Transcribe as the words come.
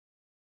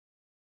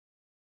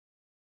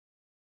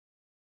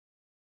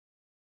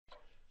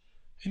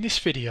In this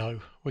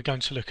video, we're going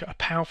to look at a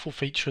powerful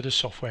feature of the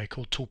software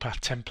called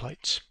Toolpath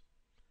Templates.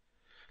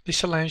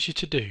 This allows you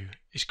to do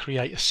is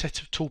create a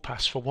set of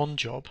toolpaths for one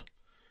job,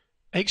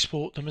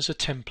 export them as a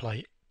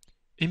template,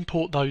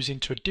 import those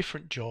into a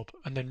different job,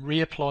 and then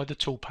reapply the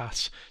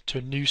toolpaths to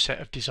a new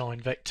set of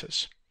design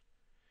vectors.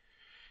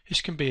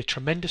 This can be a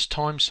tremendous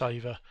time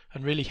saver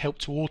and really help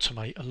to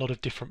automate a lot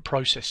of different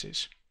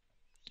processes.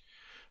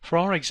 For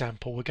our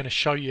example, we're going to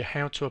show you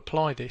how to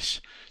apply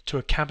this to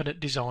a cabinet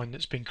design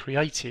that's been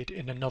created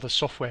in another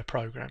software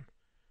program.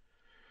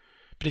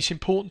 But it's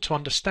important to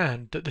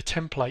understand that the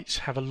templates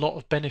have a lot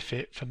of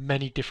benefit for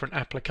many different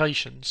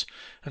applications,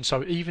 and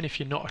so even if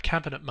you're not a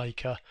cabinet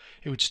maker,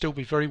 it would still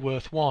be very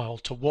worthwhile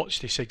to watch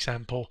this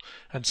example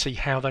and see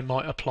how they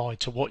might apply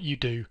to what you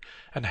do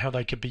and how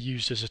they could be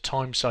used as a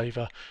time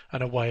saver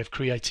and a way of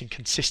creating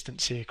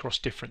consistency across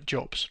different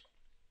jobs.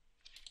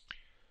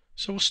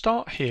 So we'll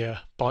start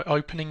here by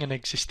opening an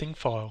existing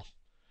file.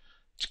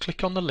 Let's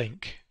click on the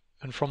link,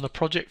 and from the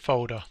project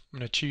folder I'm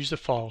going to choose the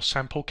file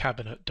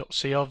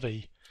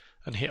samplecabinet.crv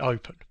and hit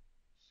open.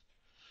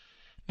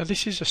 Now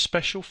this is a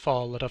special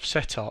file that I've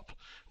set up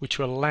which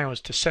will allow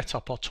us to set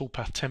up our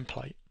toolpath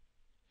template.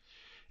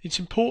 It's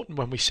important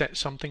when we set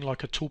something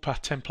like a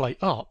toolpath template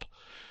up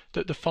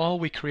that the file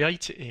we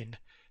create it in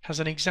has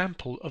an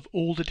example of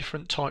all the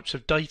different types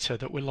of data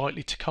that we're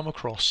likely to come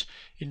across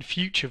in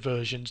future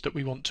versions that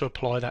we want to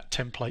apply that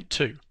template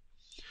to.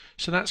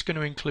 So that's going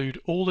to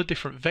include all the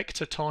different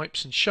vector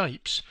types and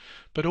shapes,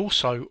 but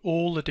also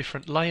all the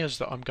different layers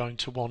that I'm going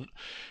to want.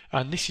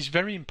 And this is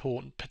very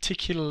important,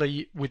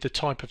 particularly with the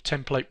type of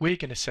template we're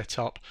going to set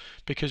up,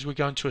 because we're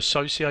going to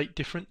associate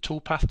different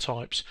toolpath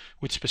types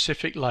with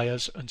specific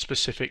layers and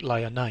specific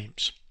layer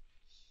names.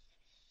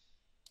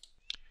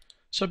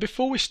 So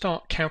before we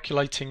start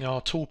calculating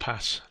our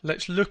toolpaths,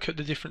 let's look at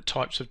the different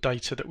types of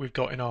data that we've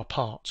got in our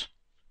part.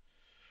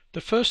 The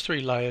first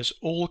three layers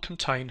all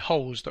contain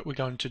holes that we're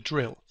going to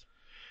drill.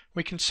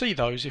 We can see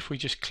those if we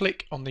just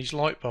click on these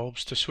light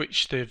bulbs to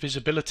switch the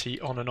visibility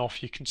on and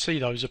off. You can see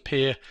those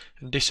appear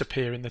and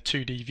disappear in the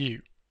 2D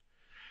view.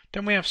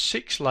 Then we have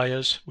 6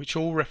 layers which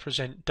all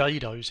represent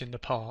dados in the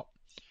part.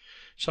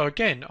 So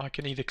again, I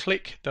can either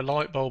click the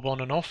light bulb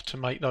on and off to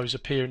make those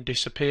appear and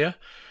disappear,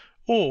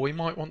 or we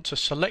might want to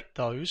select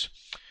those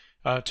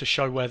to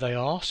show where they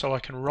are. So I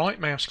can right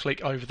mouse click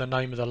over the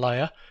name of the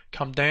layer,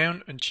 come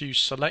down and choose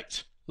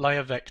select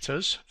layer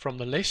vectors from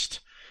the list.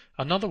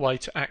 Another way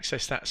to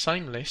access that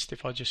same list,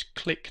 if I just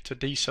click to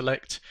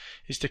deselect,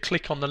 is to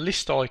click on the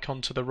list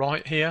icon to the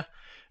right here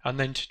and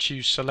then to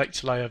choose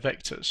select layer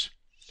vectors.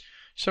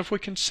 So if we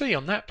can see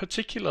on that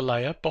particular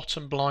layer,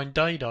 bottom blind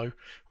dado,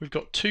 we've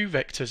got 2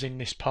 vectors in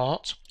this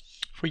part.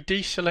 If we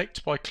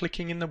deselect by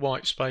clicking in the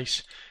white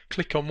space,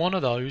 click on one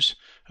of those,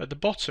 at the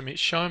bottom it's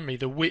showing me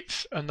the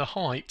width and the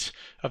height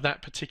of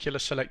that particular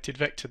selected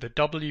vector, the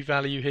W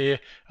value here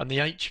and the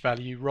H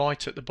value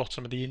right at the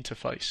bottom of the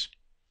interface.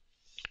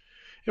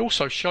 It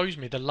also shows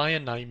me the layer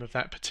name of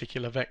that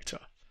particular vector.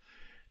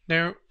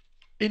 Now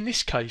in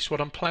this case, what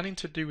I'm planning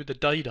to do with the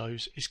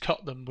dados is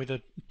cut them with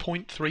a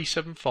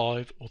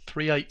 0.375 or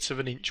 3/8 of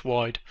an inch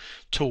wide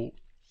tool.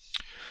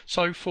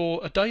 So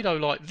for a dado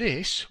like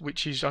this,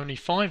 which is only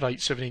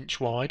 5/8 of an inch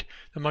wide,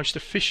 the most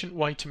efficient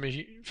way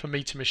for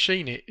me to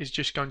machine it is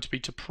just going to be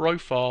to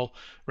profile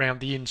around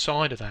the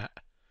inside of that.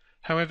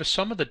 However,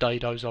 some of the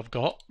dados I've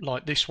got,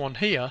 like this one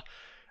here,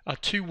 are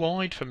too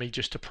wide for me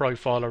just to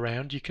profile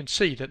around. You can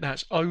see that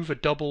that's over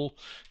double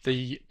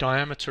the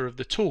diameter of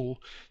the tool.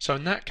 So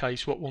in that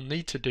case, what we'll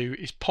need to do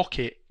is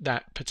pocket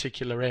that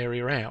particular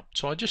area out.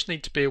 So I just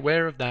need to be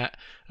aware of that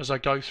as I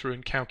go through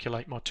and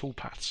calculate my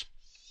toolpaths.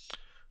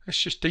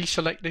 Let's just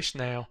deselect this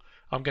now.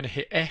 I'm going to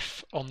hit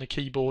F on the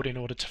keyboard in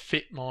order to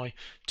fit my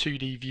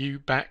 2D view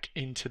back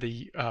into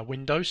the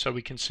window so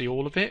we can see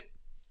all of it.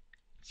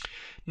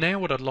 Now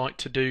what I'd like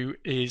to do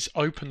is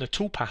open the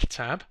Toolpath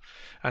tab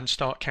and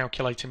start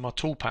calculating my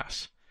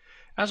toolpaths.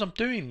 As I'm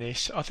doing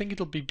this, I think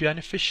it'll be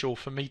beneficial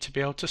for me to be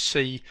able to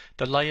see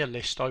the layer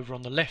list over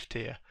on the left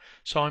here.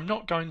 So I'm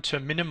not going to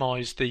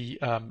minimize the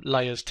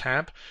layers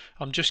tab.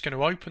 I'm just going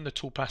to open the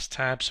Toolpaths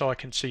tab so I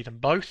can see them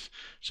both.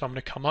 So I'm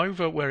going to come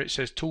over where it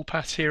says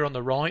Toolpaths here on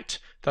the right.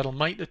 That'll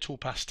make the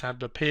Toolpaths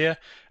tab appear,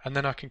 and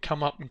then I can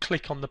come up and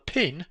click on the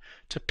pin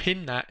to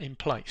pin that in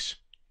place.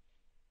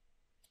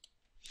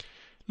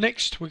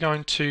 Next, we're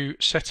going to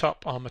set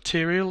up our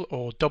material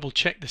or double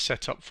check the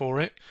setup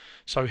for it.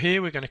 So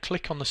here we're going to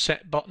click on the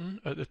set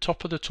button at the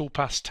top of the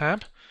Toolpaths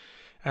tab,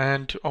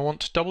 and I want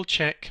to double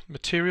check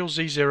material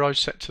Z0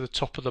 set to the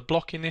top of the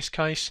block in this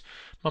case.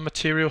 My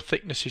material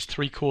thickness is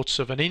 3/4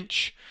 of an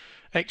inch.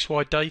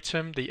 XY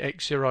datum, the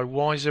X0,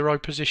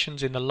 Y0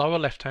 positions in the lower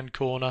left hand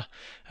corner,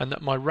 and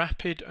that my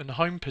rapid and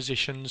home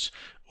positions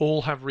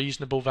all have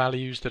reasonable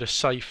values that are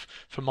safe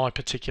for my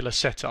particular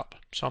setup.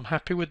 So I'm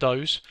happy with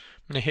those.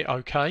 I'm going to hit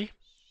OK.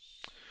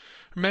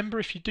 Remember,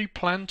 if you do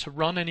plan to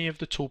run any of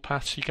the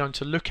toolpaths you're going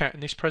to look at in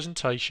this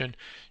presentation,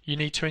 you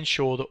need to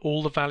ensure that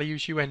all the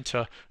values you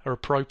enter are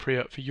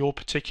appropriate for your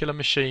particular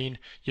machine,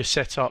 your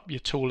setup, your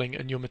tooling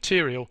and your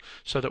material,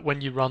 so that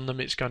when you run them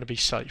it's going to be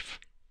safe.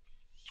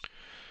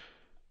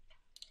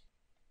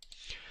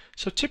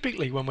 So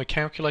typically when we're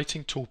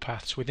calculating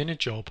toolpaths within a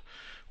job,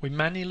 we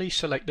manually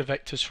select the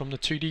vectors from the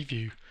 2D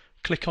view,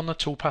 click on the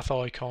toolpath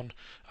icon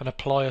and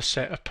apply a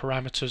set of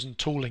parameters and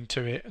tooling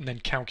to it and then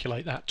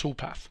calculate that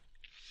toolpath.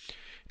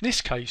 In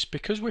this case,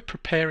 because we're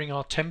preparing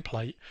our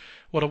template,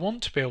 what I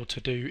want to be able to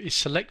do is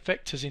select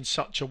vectors in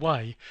such a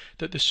way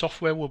that the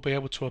software will be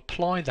able to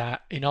apply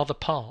that in other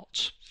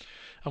parts.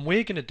 And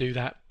we're going to do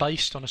that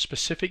based on a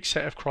specific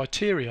set of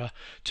criteria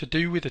to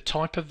do with the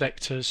type of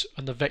vectors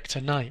and the vector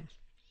name.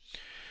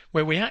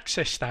 Where we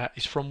access that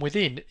is from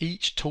within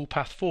each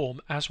toolpath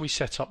form as we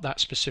set up that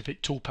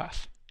specific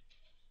toolpath.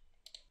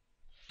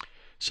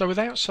 So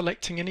without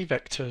selecting any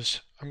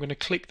vectors, I'm going to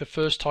click the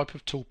first type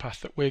of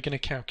toolpath that we're going to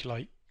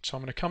calculate. So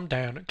I'm going to come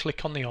down and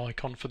click on the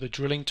icon for the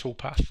drilling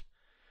toolpath.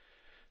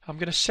 I'm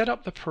going to set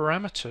up the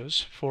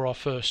parameters for our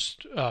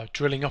first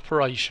drilling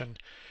operation,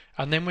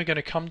 and then we're going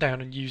to come down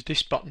and use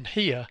this button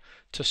here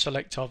to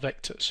select our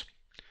vectors.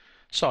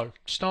 So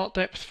start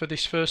depth for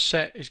this first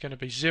set is going to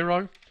be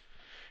 0.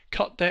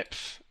 Cut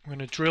depth, I'm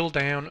going to drill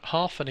down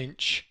 1/2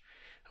 inch.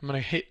 I'm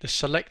going to hit the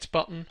select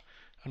button,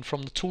 and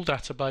from the tool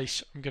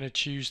database I'm going to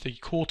choose the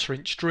 1/4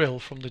 inch drill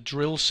from the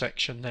drill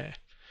section there.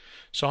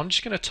 So I'm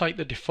just going to take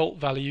the default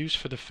values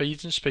for the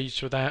feeds and speeds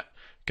for that,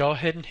 go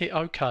ahead and hit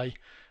OK,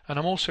 and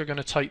I'm also going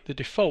to take the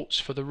defaults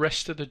for the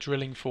rest of the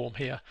drilling form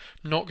here.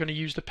 I'm not going to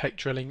use the PEC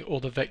drilling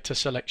or the vector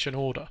selection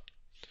order.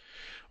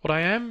 What I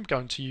am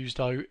going to use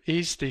though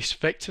is this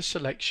vector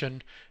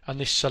selection and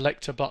this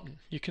selector button.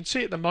 You can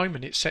see at the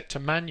moment it's set to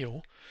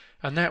manual,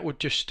 and that would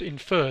just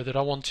infer that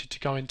I wanted to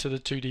go into the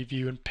 2D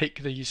view and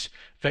pick these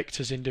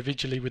vectors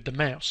individually with the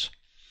mouse.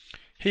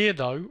 Here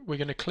though, we're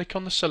going to click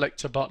on the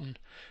selector button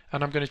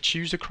and I'm going to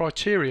choose the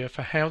criteria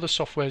for how the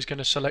software is going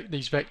to select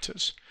these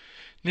vectors.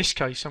 In this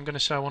case I'm going to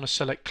say I want to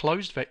select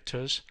closed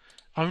vectors,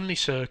 only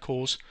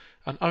circles,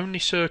 and only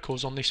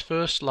circles on this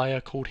first layer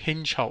called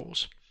hinge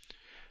holes.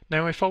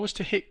 Now if I was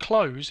to hit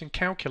close and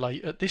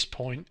calculate at this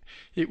point,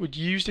 it would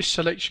use this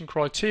selection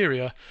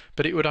criteria,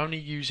 but it would only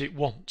use it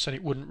once and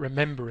it wouldn't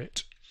remember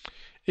it.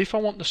 If I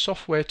want the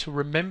software to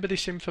remember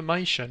this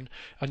information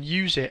and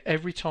use it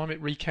every time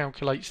it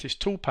recalculates this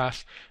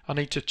toolpath, I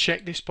need to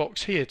check this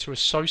box here to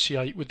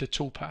associate with the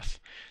toolpath.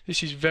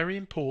 This is very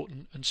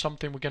important and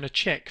something we're going to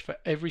check for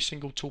every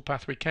single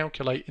toolpath we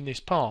calculate in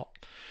this part.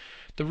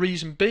 The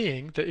reason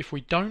being that if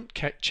we don't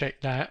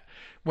check that,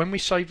 when we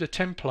save the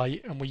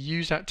template and we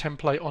use that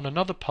template on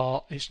another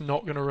part, it's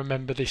not going to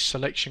remember this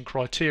selection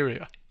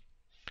criteria.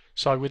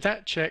 So with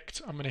that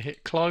checked, I'm going to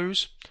hit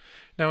close.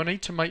 Now I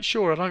need to make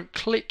sure I don't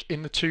click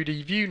in the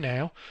 2D view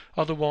now,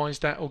 otherwise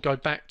that will go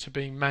back to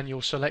being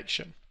manual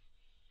selection.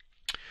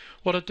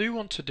 What I do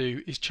want to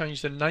do is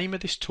change the name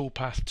of this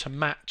toolpath to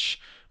match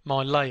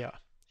my layer.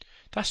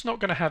 That's not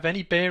going to have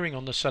any bearing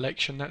on the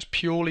selection, that's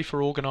purely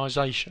for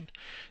organisation.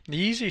 The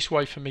easiest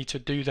way for me to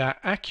do that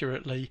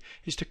accurately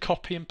is to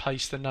copy and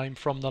paste the name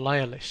from the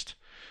layer list.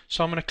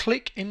 So I'm going to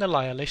click in the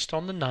layer list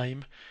on the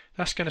name,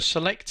 that's going to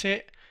select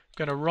it,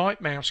 I'm going to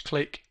right mouse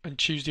click and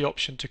choose the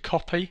option to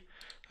copy.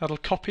 That'll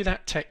copy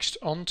that text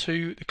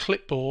onto the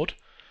clipboard.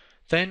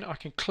 Then I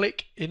can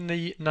click in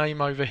the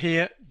name over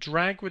here,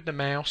 drag with the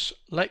mouse,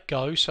 let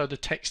go so the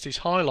text is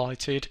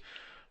highlighted,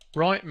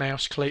 right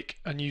mouse click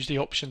and use the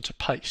option to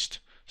paste.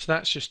 So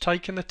that's just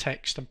taken the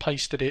text and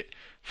pasted it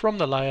from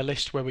the layer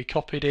list where we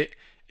copied it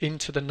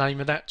into the name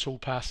of that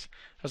toolpath.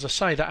 As I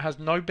say, that has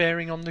no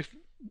bearing on the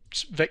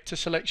vector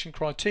selection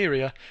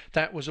criteria.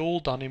 That was all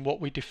done in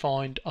what we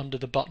defined under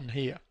the button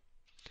here.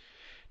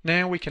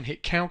 Now we can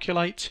hit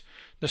calculate.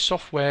 The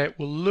software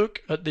will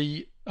look at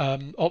the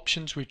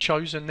options we've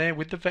chosen there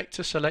with the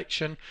vector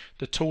selection,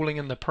 the tooling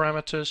and the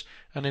parameters,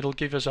 and it'll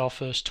give us our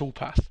first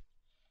toolpath.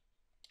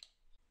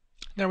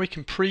 Now we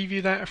can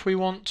preview that if we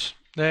want.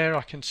 There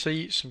I can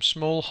see some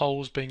small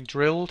holes being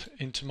drilled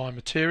into my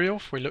material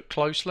if we look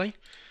closely.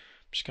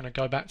 I'm just going to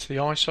go back to the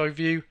ISO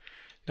view,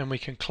 then we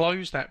can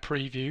close that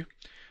preview.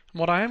 And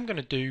what I am going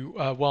to do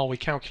while we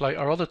calculate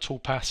our other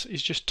toolpaths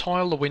is just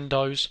tile the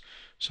windows.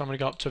 So I'm going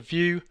to go up to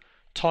View,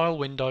 Tile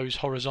Windows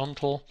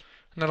Horizontal,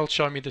 and that'll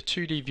show me the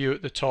 2D view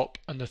at the top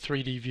and the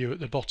 3D view at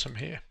the bottom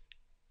here.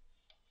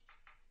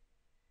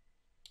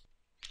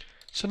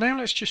 So now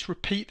let's just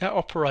repeat that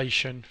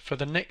operation for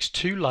the next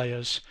two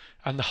layers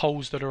and the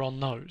holes that are on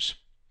those.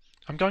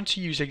 I'm going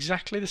to use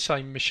exactly the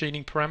same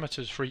machining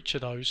parameters for each of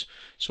those,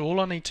 so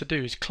all I need to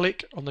do is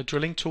click on the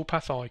drilling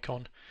toolpath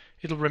icon.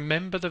 It'll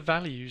remember the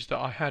values that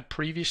I had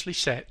previously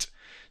set,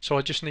 so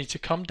I just need to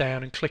come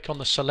down and click on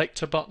the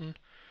selector button.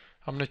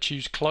 I'm going to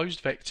choose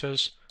closed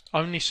vectors,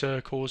 only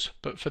circles,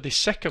 but for this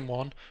second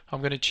one I'm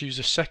going to choose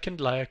a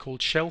second layer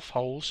called shelf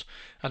holes,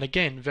 and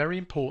again very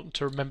important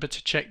to remember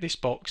to check this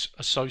box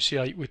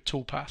associate with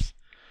toolpath.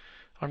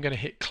 I'm going to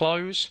hit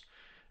close,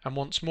 and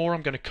once more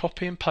I'm going to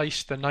copy and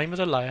paste the name of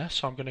the layer,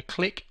 so I'm going to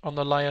click on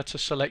the layer to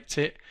select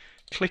it,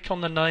 click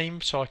on the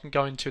name so I can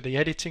go into the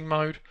editing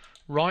mode,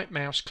 right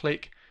mouse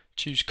click,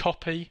 choose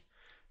copy,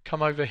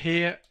 come over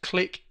here,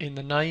 click in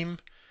the name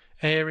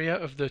area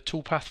of the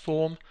toolpath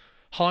form,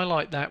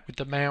 highlight that with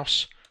the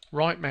mouse,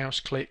 right mouse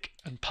click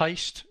and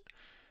paste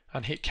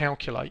and hit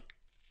calculate.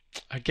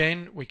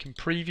 Again, we can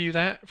preview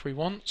that if we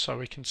want, so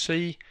we can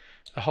see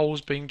the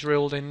holes being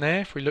drilled in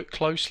there. If we look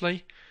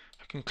closely,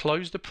 I can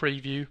close the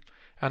preview,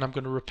 and I'm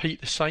going to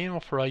repeat the same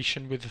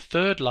operation with the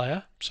third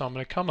layer. So I'm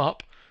going to come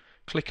up,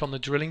 click on the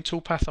drilling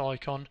toolpath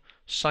icon,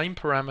 same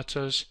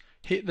parameters,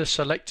 hit the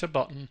selector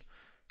button,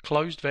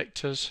 closed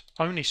vectors,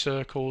 only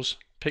circles,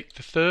 pick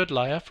the third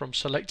layer from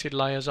selected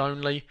layers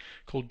only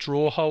called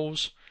draw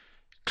holes,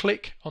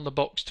 click on the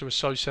box to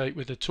associate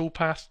with the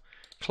toolpath,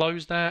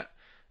 close that,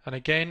 and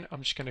again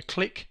I'm just going to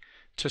click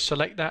to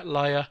select that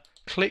layer,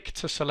 click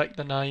to select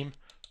the name,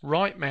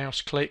 right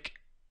mouse click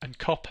and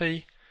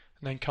copy,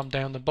 and then come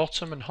down the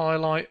bottom and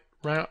highlight,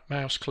 right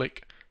mouse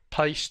click,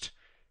 paste,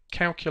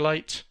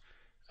 calculate,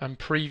 and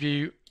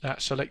preview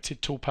that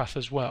selected toolpath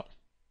as well.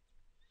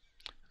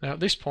 Now at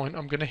this point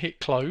I'm going to hit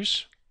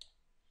close.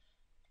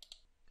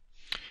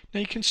 Now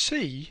you can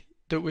see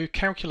that we've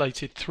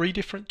calculated 3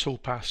 different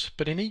toolpaths,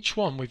 but in each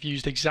one we've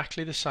used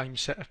exactly the same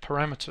set of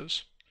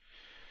parameters.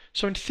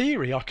 So in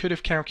theory I could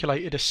have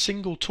calculated a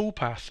single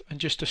toolpath and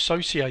just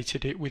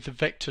associated it with the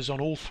vectors on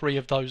all 3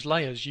 of those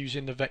layers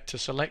using the vector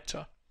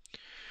selector.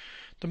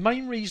 The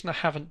main reason I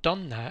haven't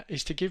done that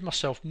is to give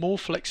myself more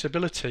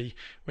flexibility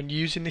when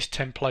using this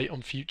template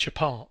on future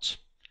parts.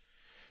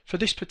 For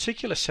this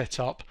particular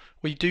setup,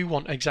 we do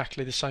want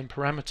exactly the same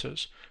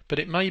parameters, but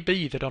it may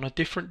be that on a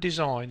different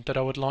design that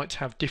I would like to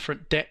have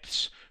different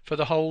depths for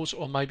the holes,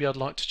 or maybe I'd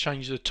like to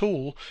change the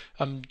tool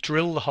and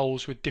drill the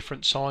holes with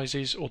different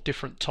sizes or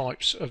different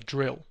types of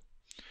drill.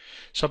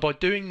 So by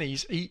doing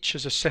these each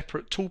as a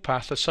separate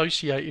toolpath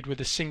associated with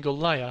a single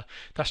layer,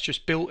 that's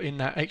just built in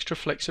that extra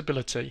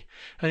flexibility,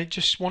 and it's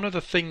just one of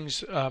the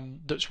things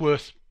that's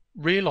worth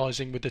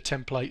realizing with the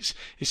templates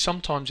is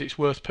sometimes it's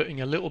worth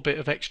putting a little bit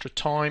of extra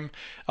time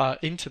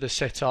into the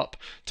setup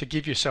to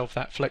give yourself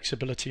that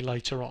flexibility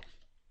later on.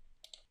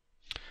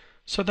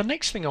 So the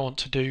next thing I want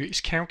to do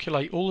is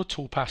calculate all the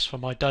toolpaths for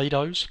my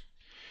dados.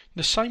 In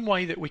the same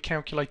way that we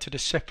calculated a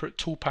separate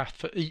toolpath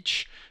for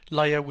each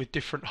layer with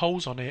different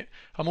holes on it,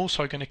 I'm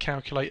also going to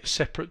calculate a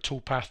separate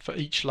toolpath for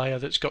each layer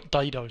that's got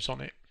dados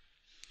on it.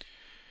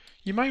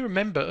 You may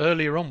remember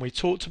earlier on we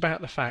talked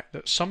about the fact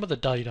that some of the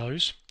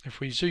dados, if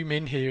we zoom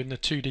in here in the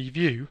 2D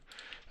view,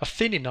 are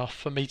thin enough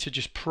for me to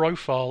just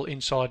profile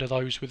inside of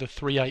those with a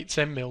 3/8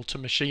 M mill to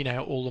machine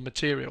out all the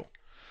material.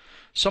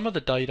 Some of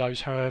the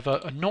dados,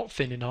 however, are not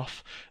thin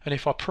enough, and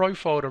if I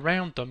profiled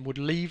around them would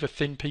leave a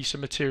thin piece of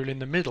material in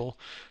the middle,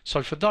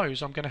 so for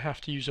those I'm going to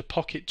have to use a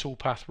pocket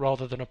toolpath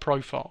rather than a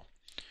profile.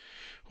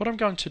 What I'm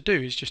going to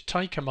do is just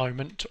take a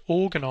moment to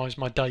organise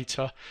my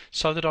data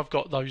so that I've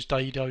got those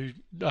dado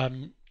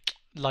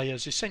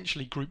layers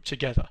essentially grouped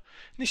together.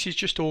 This is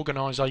just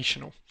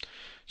organisational.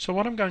 So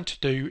what I'm going to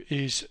do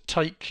is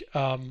take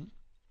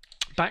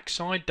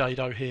backside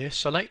dado here,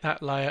 select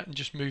that layer and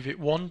just move it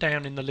 1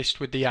 down in the list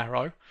with the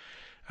arrow,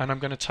 and I'm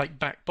going to take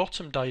back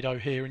bottom dado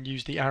here and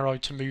use the arrow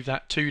to move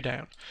that 2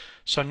 down.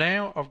 So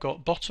now I've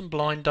got bottom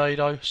blind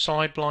dado,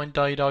 side blind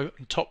dado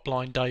and top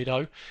blind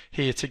dado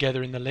here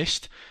together in the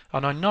list,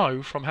 and I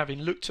know from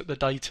having looked at the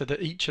data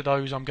that each of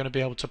those I'm going to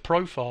be able to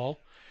profile.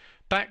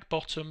 Back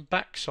bottom,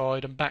 back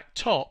side and back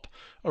top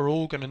are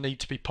all going to need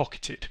to be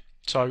pocketed.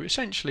 So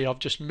essentially I've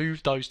just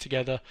moved those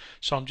together,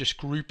 so I'm just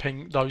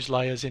grouping those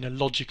layers in a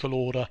logical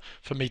order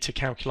for me to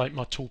calculate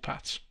my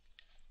toolpaths.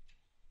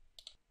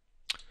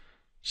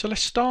 So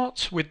let's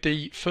start with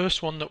the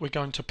first one that we're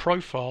going to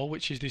profile,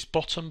 which is this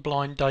bottom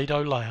blind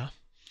dado layer.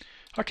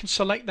 I can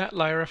select that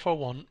layer if I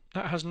want.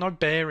 That has no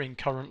bearing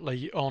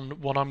currently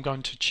on what I'm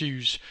going to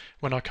choose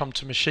when I come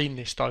to machine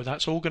this though.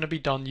 That's all going to be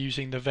done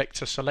using the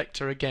vector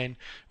selector again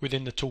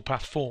within the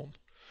toolpath form.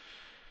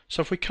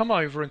 So if we come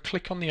over and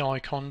click on the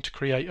icon to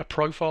create a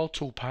profile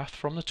toolpath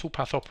from the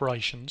toolpath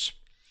operations,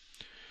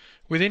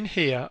 within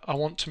here I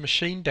want to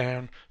machine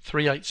down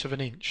 3/8 of an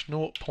inch,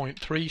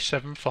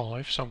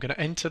 0.375, so I'm going to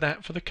enter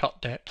that for the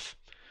cut depth.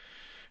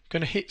 I'm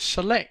going to hit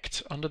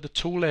select under the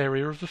tool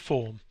area of the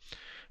form.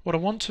 What I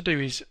want to do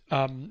is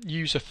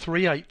use a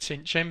 3/8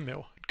 inch M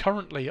mill.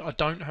 Currently I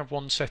don't have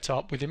one set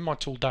up within my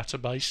tool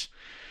database,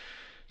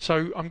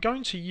 so I'm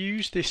going to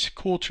use this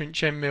 1/4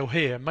 inch M mill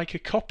here, make a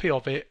copy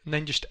of it and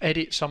then just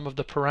edit some of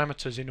the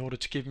parameters in order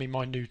to give me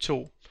my new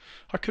tool.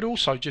 I could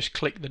also just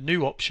click the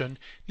new option.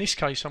 In this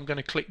case I'm going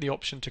to click the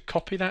option to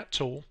copy that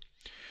tool.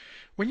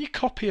 When you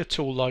copy a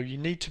tool though, you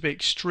need to be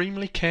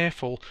extremely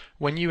careful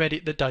when you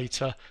edit the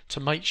data to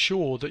make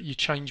sure that you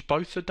change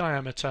both the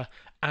diameter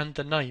and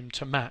the name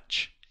to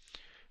match.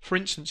 For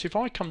instance, if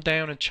I come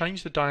down and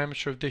change the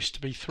diameter of this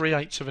to be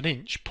 3/8 of an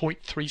inch,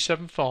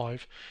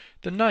 0.375,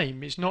 the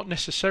name is not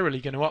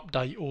necessarily going to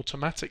update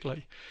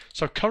automatically.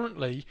 So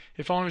currently,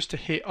 if I was to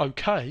hit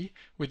OK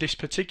with this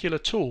particular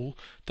tool,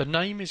 The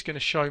name is going to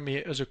show me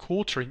it as a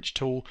 1/4 inch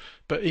tool,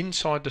 but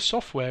inside the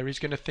software is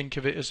going to think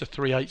of it as a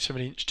 3/8 of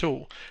an inch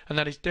tool, and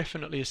that is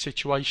definitely a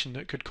situation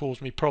that could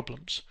cause me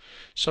problems.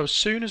 So as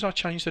soon as I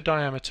change the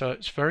diameter,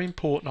 it's very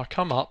important I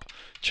come up,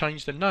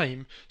 change the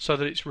name so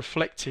that it's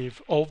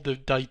reflective of the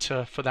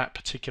data for that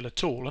particular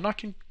tool. And I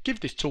can give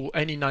this tool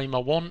any name I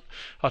want.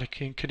 I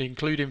could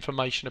include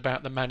information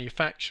about the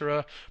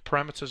manufacturer,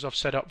 parameters I've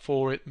set up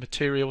for it,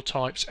 material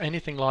types,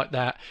 anything like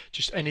that,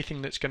 just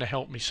anything that's going to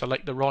help me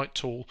select the right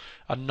tool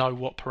and know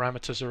what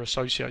parameters are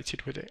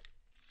associated with it.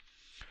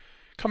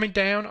 Coming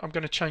down, I'm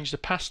going to change the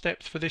pass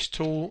depth for this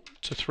tool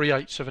to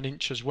 3/8 of an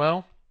inch as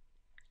well.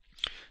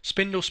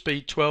 Spindle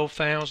speed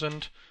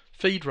 12,000,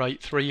 feed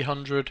rate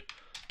 300,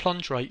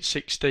 plunge rate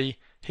 60,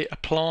 hit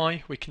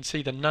apply. We can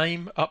see the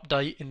name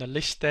update in the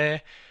list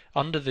there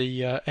under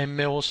the M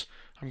mills.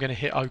 I'm going to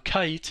hit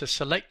OK to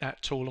select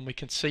that tool, and we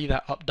can see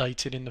that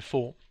updated in the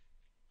form.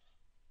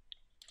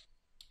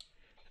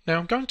 Now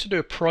I'm going to do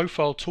a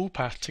profile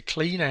toolpath to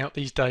clean out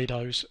these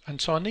dados, and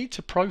so I need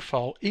to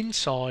profile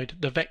inside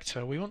the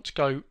vector. We want to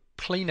go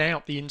clean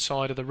out the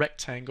inside of the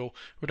rectangle.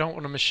 We don't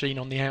want to machine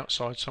on the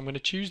outside, so I'm going to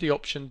choose the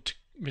option to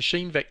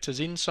machine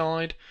vectors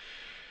inside.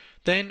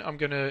 Then I'm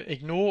going to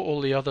ignore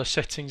all the other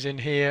settings in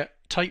here,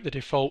 take the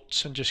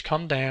defaults and just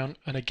come down,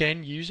 and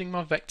again using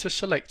my vector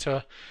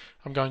selector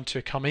I'm going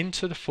to come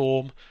into the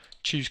form,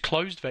 choose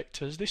closed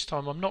vectors. This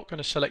time I'm not going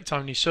to select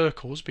only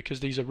circles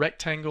because these are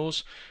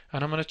rectangles,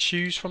 and I'm going to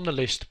choose from the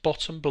list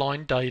bottom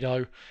blind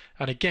dado,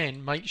 and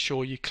again make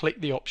sure you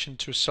click the option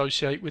to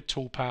associate with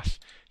toolpath,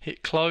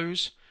 hit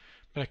close.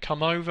 I'm going to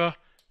come over,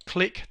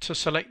 click to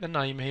select the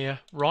name here,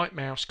 right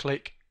mouse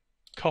click,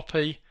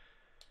 copy,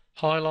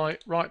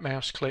 highlight, right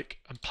mouse click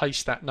and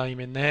paste that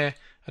name in there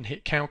and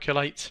hit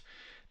calculate.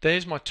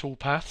 There's my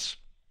toolpaths.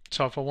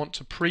 So if I want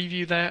to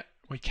preview that,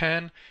 we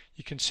can.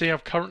 You can see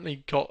I've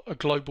currently got a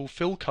global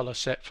fill color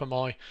set for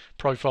my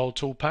profile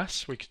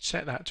toolpaths. We could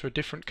set that to a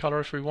different color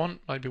if we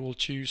want. Maybe we'll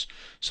choose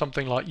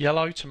something like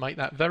yellow to make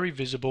that very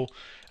visible,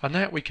 and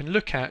that we can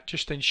look at,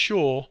 just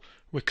ensure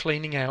we're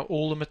cleaning out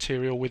all the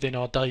material within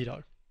our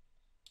dado.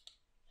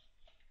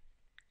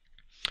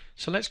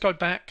 So let's go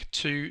back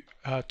to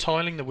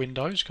tiling the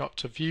windows. Go up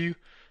to View,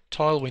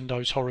 Tile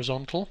Windows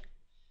Horizontal.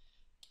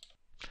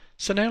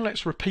 So now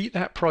let's repeat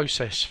that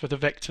process for the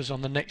vectors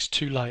on the next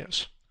two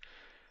layers.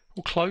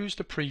 We'll close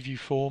the preview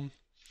form,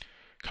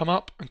 come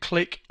up and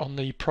click on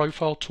the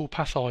Profile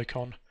Toolpath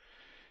icon.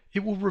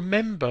 It will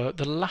remember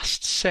the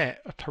last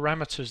set of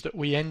parameters that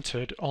we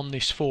entered on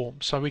this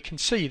form, so we can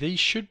see these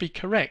should be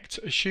correct,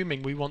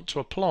 assuming we want to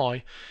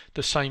apply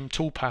the same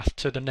toolpath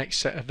to the next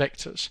set of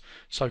vectors.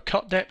 So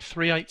cut depth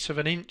 3/8 of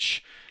an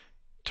inch,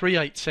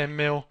 3/8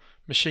 mm,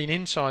 machine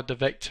inside the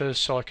vectors,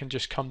 so I can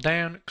just come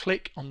down,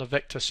 click on the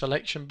vector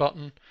selection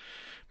button.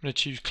 I'm going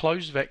to choose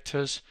closed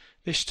vectors.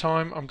 This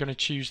time I'm going to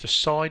choose the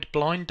side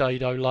blind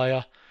dado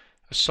layer,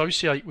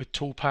 associate with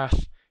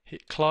toolpath,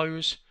 hit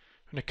close.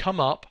 I'm going to come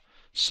up,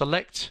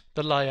 select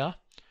the layer,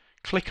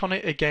 click on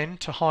it again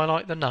to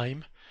highlight the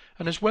name,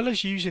 and as well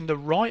as using the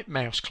right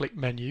mouse click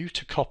menu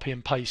to copy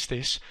and paste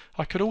this,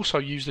 I could also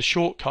use the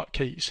shortcut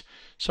keys.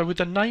 So with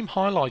the name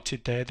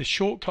highlighted there, the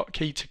shortcut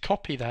key to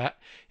copy that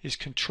is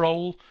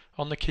Control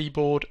on the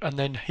keyboard and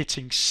then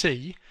hitting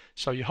C.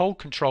 So you hold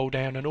Control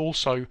down and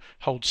also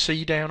hold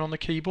C down on the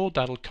keyboard,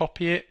 that'll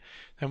copy it.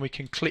 Then we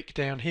can click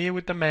down here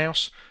with the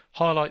mouse,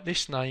 highlight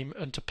this name,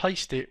 and to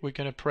paste it we're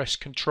going to press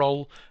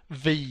Control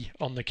V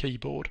on the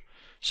keyboard.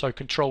 So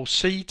Control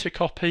C to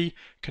copy,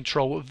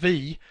 Control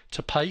V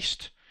to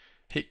paste,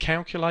 hit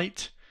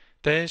calculate.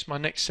 There's my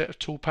next set of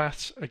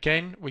toolpaths.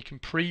 Again, we can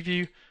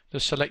preview the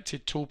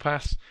selected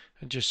toolpath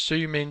and just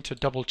zoom in to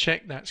double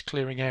check that's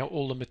clearing out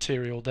all the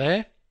material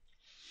there.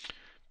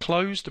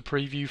 Close the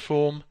preview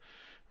form.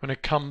 I'm going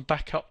to come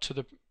back up to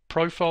the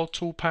profile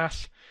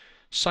toolpath,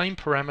 same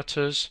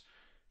parameters,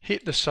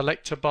 hit the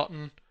selector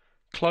button,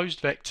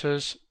 closed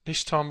vectors.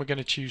 This time we're going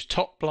to choose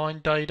top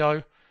blind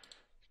dado,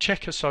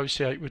 check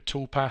associate with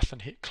toolpath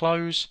and hit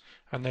close,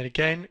 and then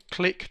again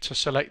click to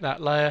select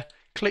that layer,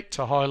 click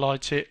to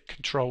highlight it,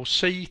 Control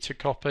C to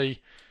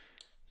copy,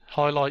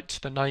 highlight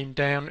the name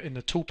down in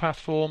the toolpath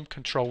form,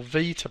 Control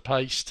V to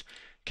paste,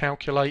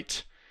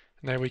 calculate,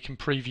 and there we can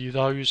preview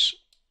those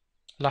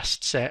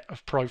last set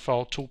of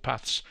profile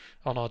toolpaths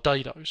on our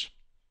dados.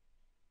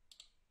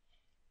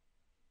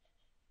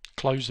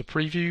 Close the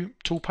preview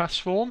toolpaths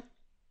form.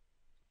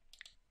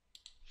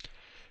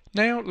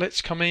 Now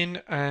let's come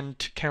in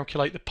and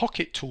calculate the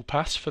pocket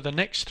toolpaths for the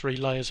next three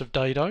layers of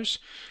dados.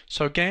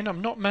 So again,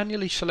 I'm not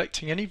manually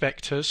selecting any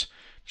vectors.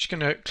 I'm just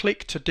going to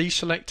click to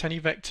deselect any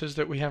vectors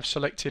that we have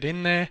selected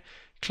in there.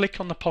 Click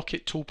on the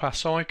pocket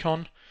toolpaths icon.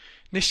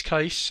 In this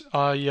case,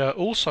 I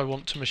also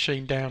want to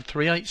machine down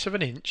 3/8 of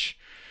an inch.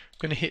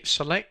 I'm going to hit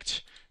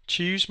select,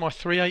 choose my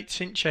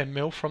 3/8 inch end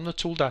mill from the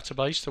tool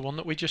database, the one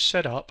that we just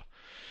set up.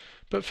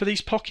 But for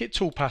these pocket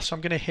toolpaths,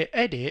 I'm going to hit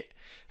edit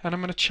and I'm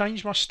going to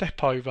change my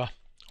step over.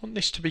 I want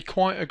this to be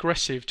quite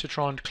aggressive to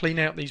try and clean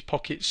out these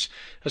pockets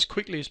as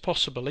quickly as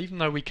possible, even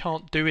though we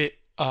can't do it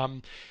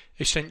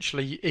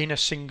essentially in a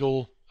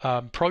single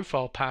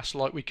profile pass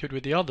like we could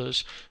with the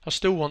others, I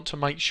still want to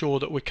make sure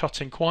that we're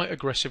cutting quite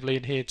aggressively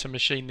in here to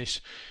machine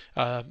this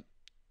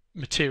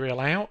material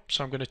out.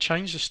 So I'm going to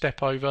change the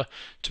step over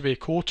to be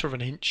 1/4 of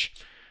an inch.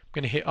 I'm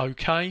going to hit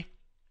OK.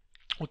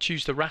 We'll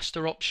choose the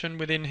raster option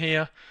within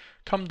here,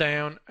 come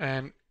down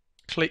and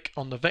click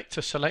on the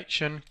vector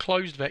selection,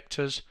 closed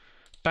vectors,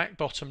 back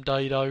bottom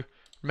dado.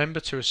 Remember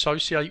to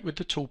associate with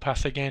the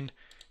toolpath again,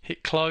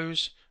 hit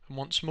close, and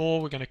once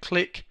more we're going to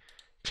click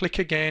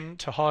again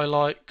to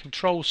highlight,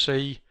 Control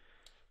C,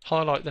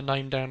 highlight the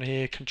name down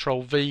here,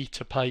 Control V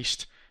to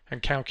paste,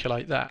 and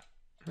calculate that.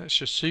 Let's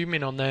just zoom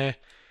in on there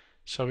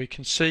so we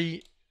can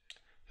see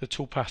the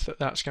toolpath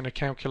that's going to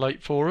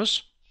calculate for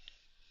us.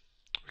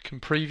 We can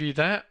preview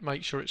that,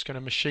 make sure it's going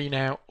to machine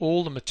out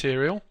all the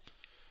material.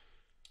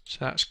 So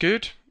that's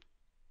good.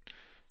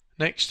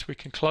 Next we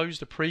can close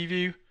the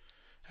preview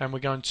and we're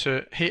going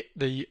to hit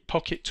the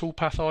pocket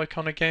toolpath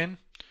icon again.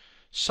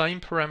 Same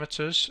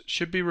parameters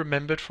should be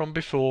remembered from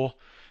before,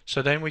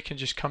 so then we can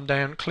just come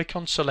down, click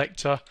on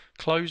selector,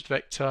 closed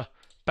vector,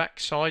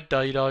 backside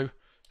dado,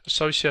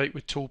 associate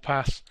with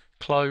toolpath,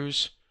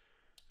 close,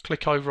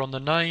 click over on the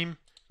name,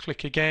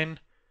 click again,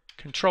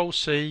 Control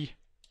C,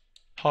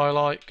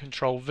 highlight,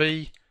 Control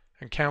V,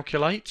 and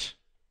calculate.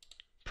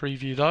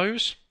 Preview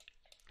those.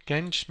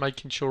 Again, just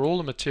making sure all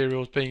the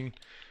material is being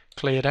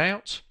cleared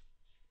out.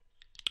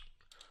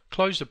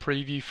 Close the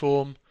preview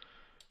form.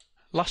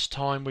 Last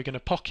time we're going to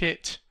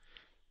pocket,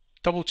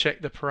 double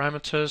check the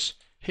parameters,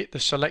 hit the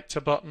selector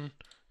button,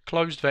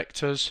 closed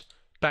vectors,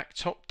 back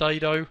top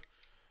dado,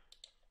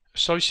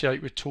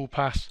 associate with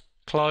toolpath,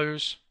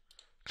 close,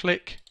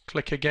 click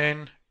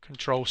again,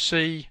 Control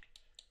C,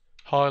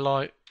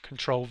 highlight,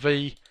 Control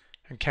V,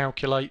 and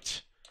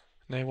calculate.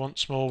 And then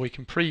once more we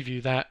can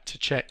preview that to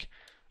check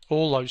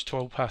all those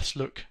toolpaths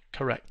look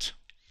correct.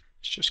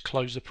 Let's just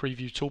close the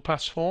preview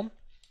toolpaths form.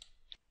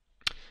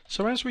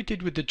 So as we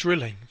did with the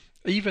drilling,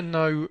 even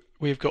though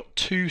we've got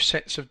two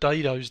sets of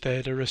dados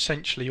there that are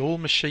essentially all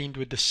machined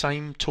with the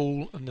same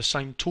tool and the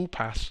same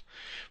toolpath,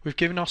 we've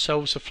given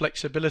ourselves the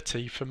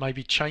flexibility for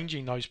maybe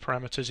changing those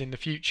parameters in the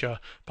future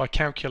by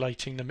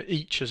calculating them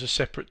each as a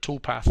separate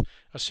toolpath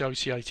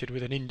associated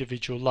with an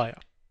individual layer.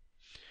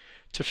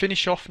 To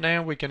finish off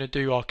now, we're going to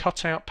do our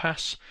cutout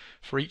pass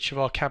for each of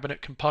our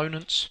cabinet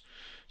components.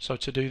 So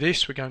to do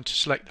this, we're going to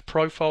select the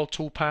profile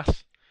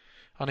toolpath.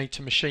 I need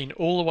to machine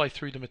all the way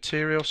through the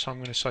material, so I'm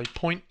going to say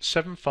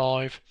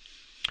 0.75.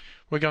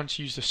 We're going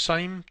to use the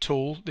same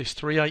tool, this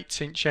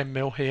 3/8 inch end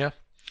mill here.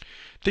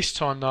 This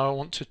time though, I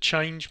want to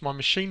change my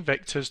machine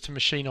vectors to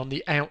machine on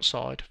the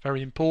outside.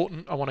 Very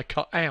important, I want to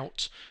cut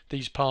out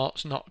these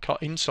parts, not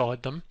cut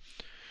inside them.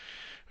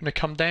 I'm going to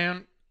come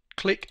down,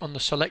 click on the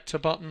selector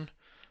button.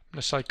 I'm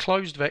going to say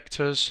closed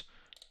vectors,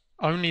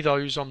 only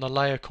those on the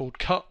layer called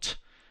cut.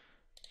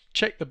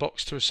 Check the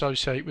box to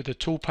associate with the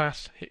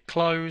toolpath, hit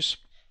close.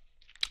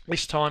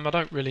 This time I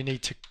don't really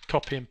need to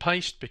copy and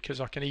paste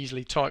because I can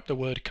easily type the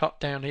word cut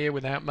down here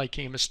without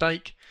making a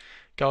mistake.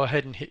 Go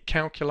ahead and hit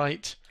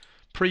calculate,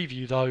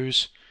 preview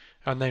those,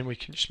 and then we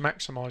can just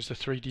maximize the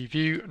 3D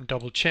view and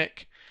double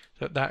check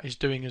that that is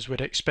doing as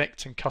we'd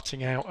expect and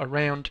cutting out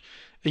around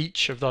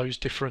each of those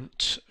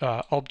different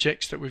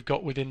objects that we've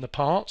got within the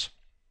part.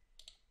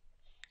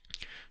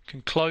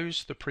 Can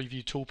close the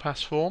preview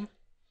toolpath form.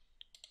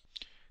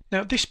 Now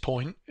at this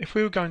point, if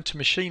we were going to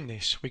machine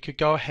this, we could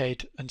go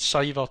ahead and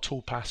save our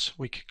toolpaths.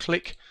 We could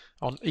click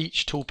on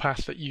each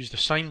toolpath that used the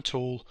same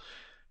tool,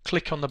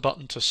 click on the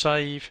button to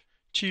save,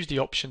 choose the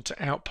option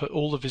to output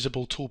all the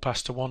visible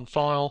toolpaths to one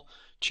file,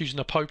 choose an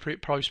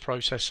appropriate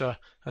post-processor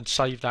and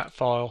save that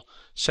file,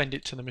 send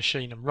it to the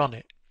machine and run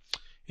it.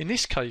 In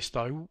this case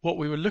though, what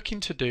we were looking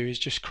to do is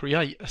just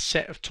create a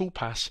set of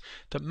toolpaths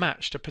that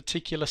matched a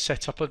particular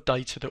setup of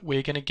data that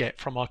we're going to get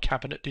from our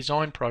cabinet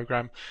design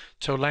program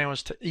to allow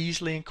us to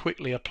easily and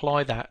quickly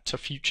apply that to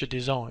future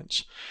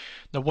designs.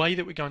 The way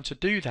that we're going to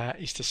do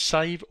that is to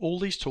save all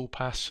these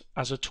toolpaths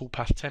as a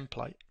toolpath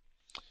template.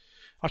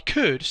 I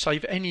could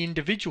save any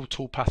individual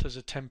toolpath as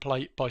a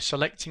template by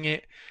selecting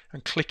it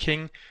and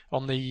clicking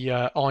on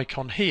the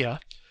icon here.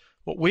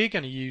 What we're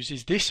going to use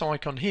is this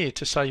icon here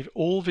to save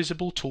all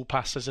visible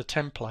toolpaths as a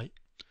template.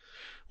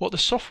 What the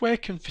software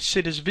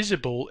considers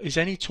visible is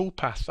any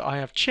toolpath that I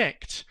have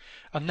checked,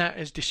 and that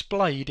is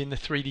displayed in the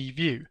 3D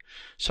view.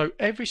 So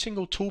every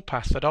single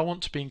toolpath that I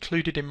want to be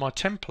included in my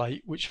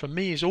template, which for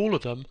me is all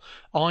of them,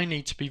 I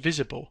need to be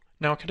visible.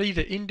 Now I could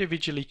either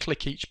individually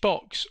click each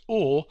box,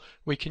 or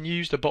we can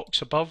use the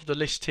box above the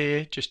list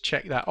here, just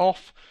check that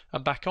off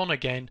and back on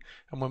again,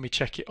 and when we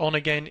check it on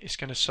again it's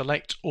going to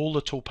select all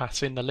the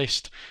toolpaths in the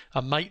list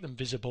and make them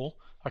visible.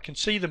 I can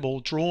see them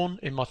all drawn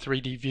in my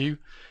 3D view,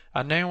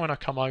 and now when I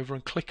come over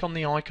and click on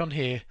the icon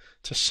here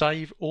to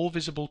save all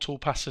visible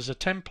toolpaths as a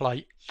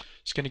template,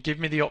 it's going to give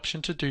me the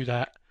option to do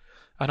that,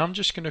 and I'm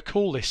just going to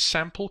call this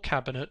sample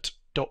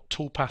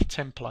cabinet.toolpath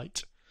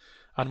template,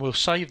 and we'll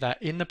save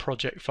that in the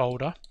project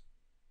folder.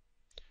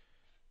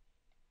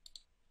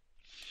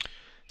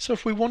 So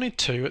if we wanted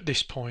to at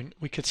this point,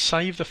 we could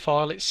save the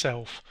file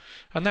itself,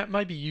 and that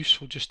may be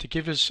useful just to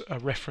give us a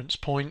reference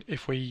point.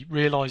 If we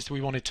realized we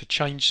wanted to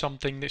change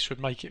something, this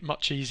would make it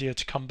much easier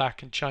to come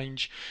back and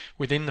change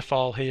within the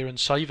file here and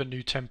save a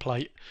new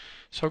template.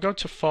 So I'll go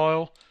to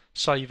File,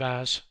 Save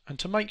As, and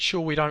to make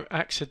sure we don't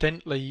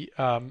accidentally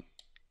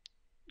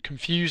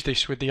confuse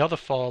this with the other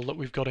file that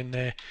we've got in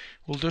there,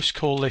 we'll just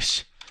call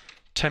this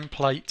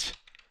template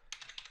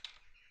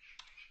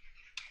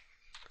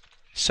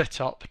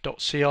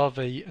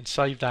setup.crv and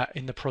save that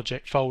in the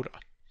project folder.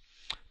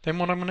 Then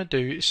what I'm going to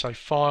do is say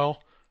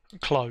File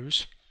and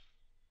Close.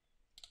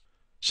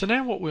 So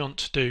now what we want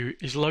to do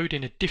is load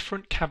in a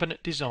different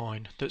cabinet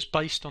design that's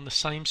based on the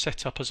same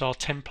setup as our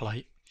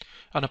template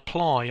and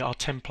apply our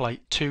template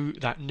to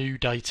that new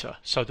data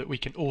so that we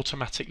can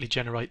automatically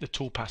generate the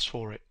toolpaths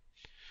for it.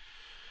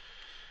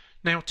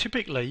 Now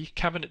typically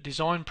cabinet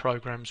design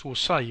programs will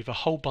save a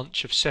whole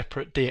bunch of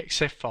separate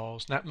DXF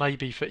files. That may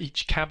be for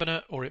each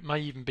cabinet, or it may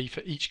even be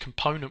for each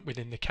component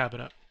within the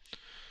cabinet.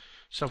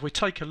 So if we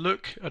take a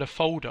look at a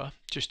folder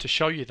just to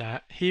show you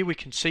that, here we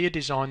can see a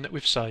design that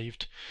we've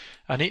saved,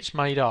 and it's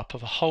made up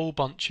of a whole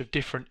bunch of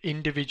different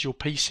individual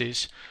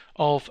pieces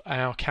of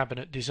our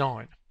cabinet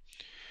design.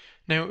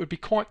 Now it would be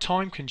quite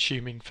time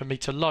consuming for me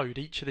to load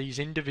each of these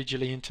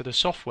individually into the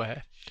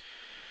software,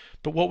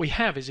 but what we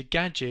have is a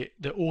gadget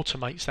that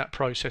automates that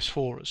process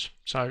for us.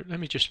 So let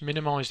me just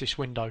minimize this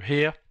window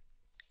here.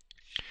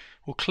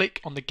 We'll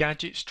click on the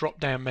gadgets drop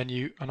down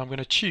menu and I'm going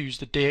to choose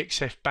the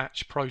DXF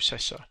batch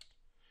processor.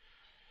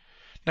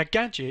 Now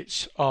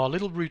gadgets are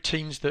little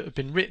routines that have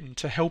been written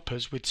to help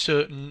us with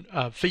certain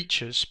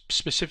features,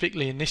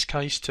 specifically in this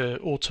case to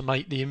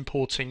automate the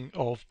importing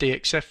of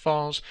DXF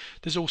files.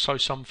 There's also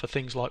some for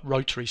things like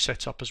rotary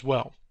setup as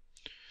well.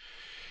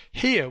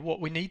 Here what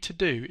we need to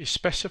do is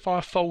specify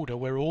a folder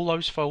where all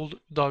those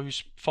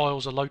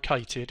files are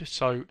located.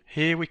 So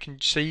here we can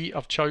see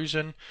I've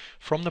chosen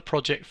from the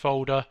project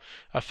folder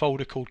a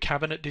folder called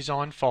Cabinet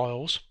Design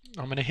Files.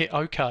 I'm going to hit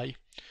OK,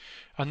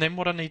 and then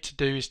what I need to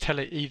do is tell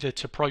it either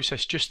to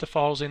process just the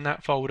files in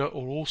that folder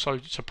or also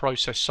to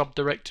process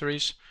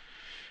subdirectories,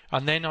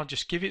 and then I'll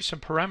just give it some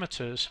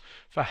parameters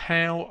for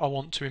how I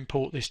want to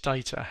import this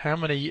data. How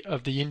many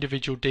of the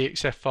individual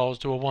DXF files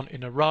do I want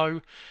in a row,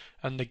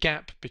 and the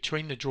gap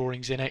between the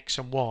drawings in X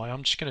and Y.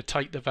 I'm just going to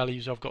take the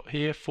values I've got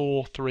here,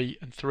 4, 3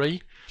 and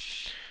 3.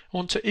 I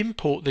want to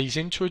import these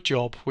into a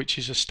job which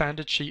is a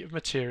standard sheet of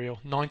material,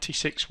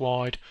 96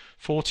 wide,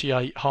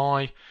 48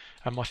 high,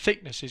 and my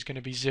thickness is going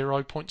to be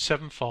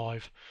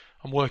 0.75.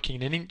 I'm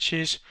working in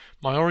inches,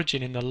 my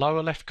origin in the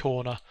lower left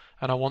corner,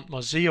 and I want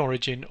my Z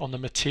origin on the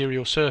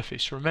material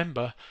surface.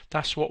 Remember,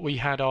 that's what we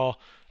had our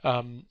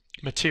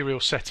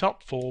material set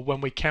up for when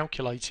we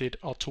calculated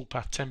our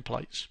toolpath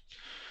templates.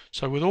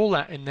 So with all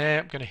that in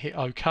there, I'm going to hit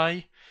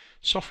OK.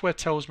 Software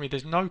tells me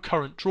there's no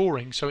current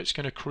drawing, so it's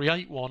going to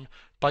create one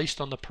based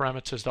on the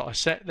parameters that I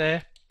set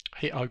there.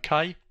 Hit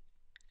OK.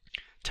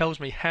 Tells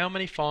me how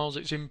many files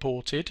it's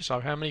imported,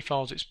 so how many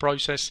files it's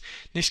processed.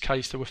 In this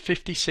case there were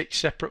 56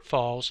 separate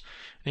files,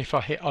 and if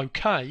I hit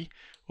OK,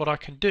 what I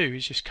can do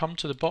is just come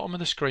to the bottom of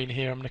the screen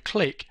here. I'm going to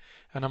click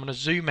and I'm going to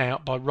zoom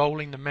out by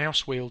rolling the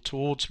mouse wheel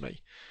towards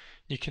me.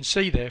 You can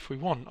see there, if we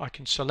want, I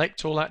can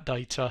select all that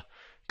data,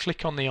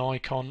 click on the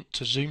icon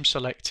to zoom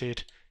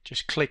selected,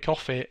 just click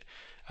off it,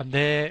 and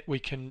there we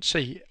can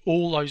see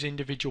all those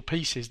individual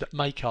pieces that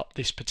make up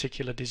this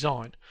particular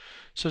design.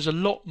 So there's a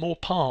lot more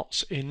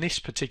parts in this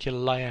particular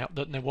layout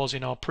than there was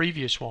in our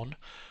previous one,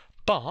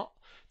 but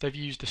they've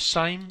used the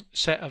same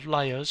set of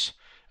layers,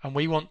 and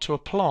we want to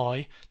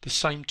apply the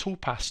same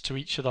toolpaths to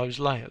each of those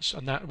layers,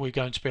 and that we're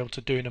going to be able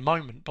to do in a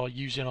moment by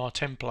using our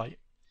template.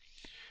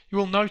 You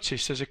will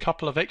notice there's a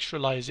couple of extra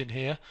layers in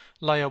here.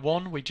 Layer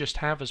 1 we just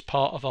have as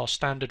part of our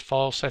standard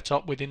file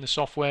setup within the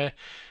software,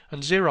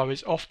 and 0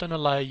 is often a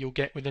layer you'll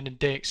get within a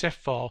DXF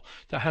file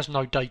that has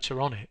no data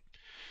on it.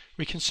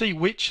 We can see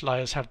which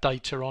layers have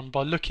data on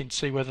by looking to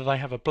see whether they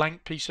have a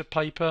blank piece of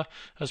paper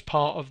as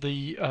part of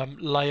the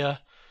layer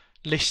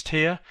list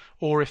here,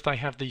 or if they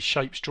have these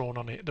shapes drawn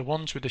on it. The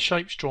ones with the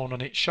shapes drawn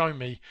on it show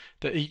me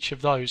that each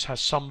of those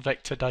has some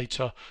vector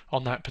data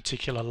on that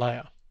particular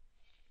layer.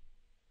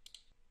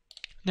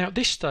 Now at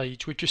this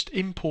stage we've just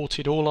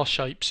imported all our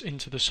shapes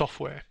into the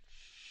software.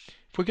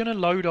 If we're going to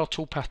load our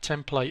toolpath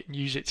template and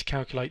use it to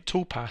calculate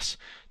toolpaths,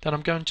 then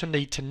I'm going to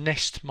need to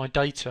nest my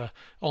data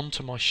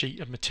onto my sheet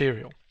of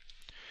material.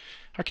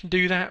 I can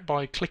do that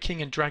by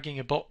clicking and dragging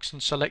a box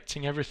and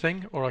selecting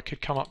everything, or I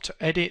could come up to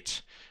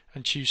Edit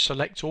and choose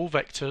Select All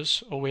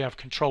Vectors, or we have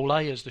Control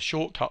A as the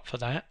shortcut for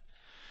that.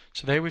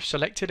 So there we've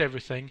selected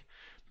everything.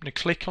 I'm going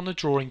to click on the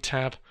Drawing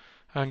tab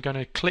and I'm going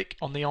to click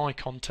on the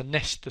icon to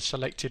nest the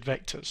selected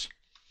vectors.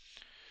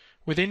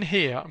 Within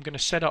here I'm going to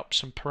set up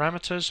some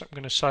parameters. I'm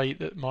going to say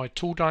that my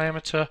tool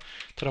diameter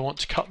that I want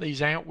to cut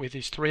these out with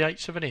is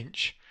 3/8 of an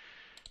inch.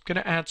 I'm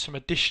going to add some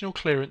additional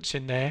clearance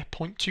in there,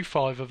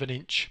 0.25 of an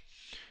inch.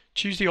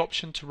 Choose the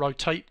option to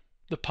rotate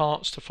the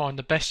parts to find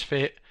the best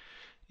fit.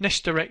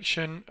 Nest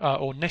direction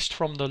or nest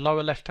from the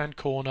lower left hand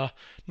corner,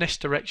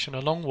 nest direction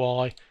along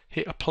Y,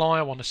 hit apply.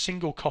 I want a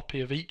single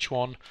copy of each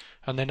one,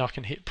 and then I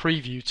can hit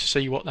preview to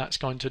see what that's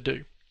going to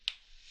do.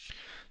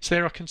 So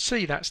there I can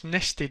see that's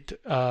nested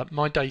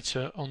my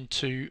data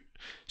onto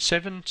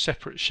 7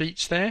 separate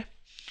sheets there.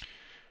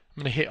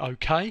 I'm going to hit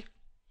OK.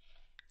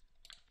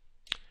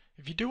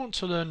 If you do want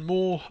to learn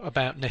more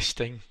about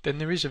nesting, then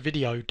there is a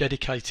video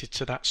dedicated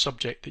to that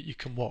subject that you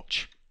can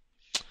watch.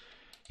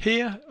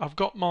 Here I've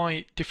got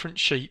my different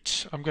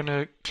sheets. I'm going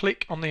to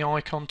click on the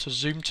icon to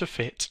zoom to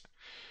fit.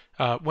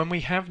 When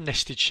we have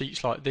nested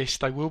sheets like this,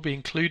 they will be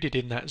included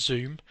in that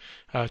zoom.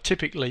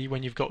 Typically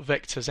when you've got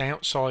vectors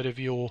outside of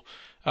your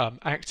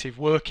active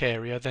work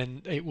area,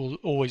 then it will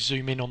always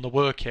zoom in on the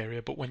work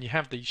area, but when you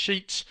have these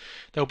sheets,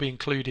 they'll be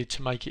included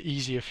to make it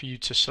easier for you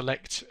to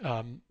select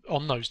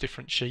on those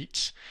different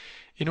sheets.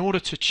 In order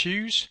to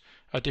choose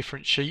a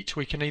different sheet,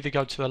 we can either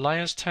go to the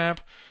Layers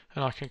tab,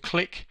 and I can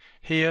click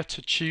here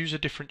to choose a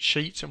different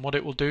sheet, and what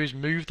it will do is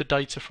move the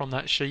data from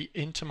that sheet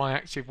into my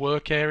active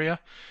work area.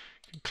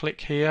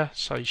 Click here,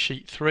 say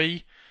sheet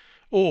 3,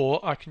 or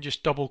I can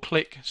just double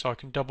click, so I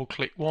can double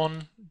click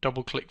 1,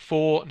 double click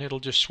 4, and it'll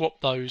just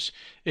swap those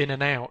in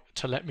and out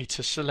to let me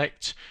to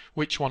select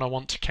which one I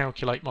want to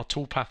calculate my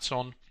toolpaths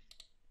on.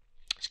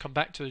 Let's come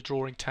back to the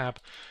drawing tab,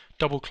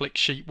 double click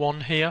sheet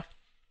 1 here.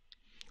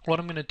 What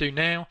I'm going to do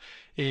now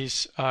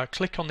is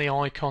click on the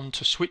icon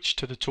to switch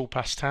to the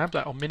Toolpath tab.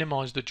 That will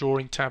minimize the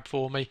drawing tab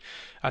for me,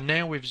 and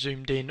now we've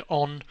zoomed in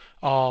on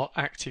our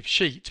active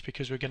sheet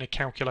because we're going to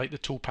calculate the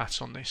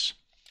toolpaths on this.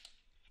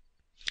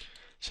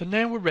 So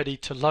now we're ready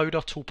to load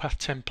our Toolpath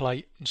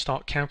template and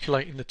start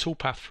calculating the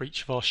toolpath for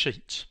each of our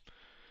sheets.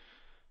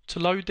 To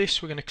load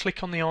this, we're going to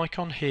click on the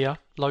icon here,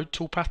 Load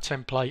Toolpath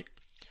Template.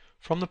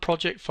 From the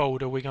project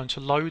folder, we're going to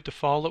load the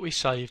file that we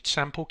saved,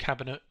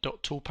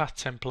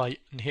 samplecabinet.toolpathtemplate,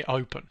 and hit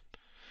open.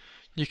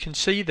 You can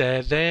see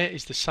there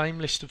is the same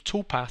list of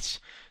toolpaths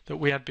that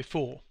we had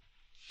before.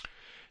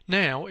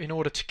 Now, in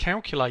order to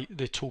calculate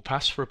the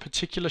toolpaths for a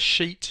particular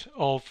sheet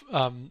of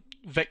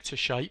vector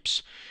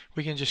shapes,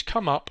 we can just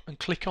come up and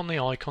click on the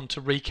icon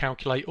to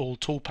recalculate all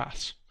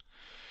toolpaths.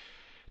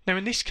 Now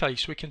in this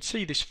case, we can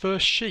see this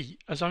first sheet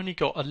has only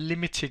got a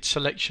limited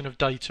selection of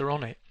data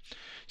on it.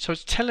 So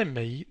it's telling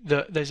me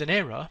that there's an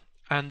error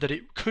and that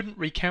it couldn't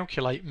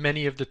recalculate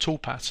many of the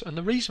toolpaths, and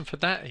the reason for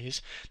that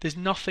is there's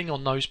nothing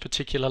on those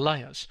particular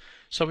layers.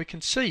 So we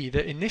can see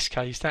that in this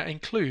case that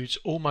includes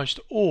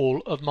almost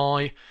all of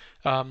my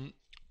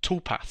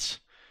toolpaths.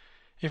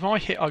 If I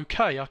hit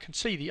OK, I can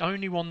see the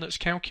only one that's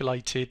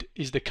calculated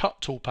is the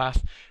cut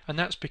toolpath, and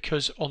that's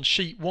because on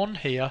sheet 1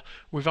 here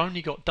we've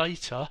only got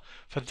data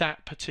for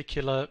that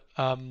particular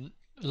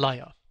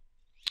layer.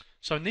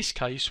 So in this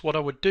case, what I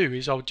would do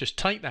is I would just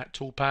take that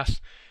toolpath,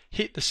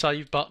 hit the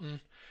save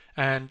button,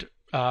 and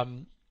I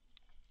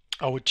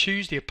would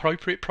choose the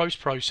appropriate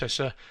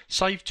post-processor,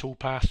 save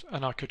toolpath,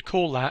 and I could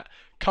call that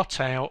cut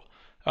out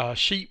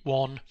sheet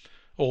 1,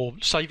 or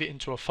save it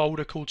into a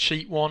folder called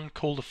sheet 1,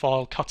 call the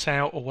file cut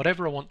out, or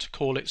whatever I want to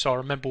call it so I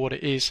remember what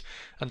it is,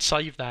 and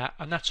save that,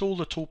 and that's all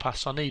the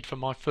toolpaths I need for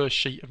my first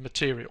sheet of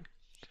material.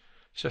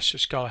 So let's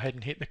just go ahead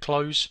and hit the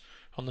close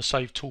on the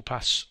save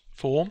toolpaths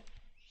form.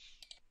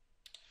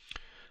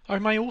 I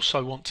may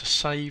also want to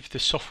save the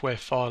software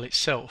file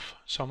itself,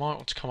 so I might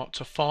want to come up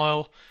to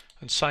File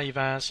and Save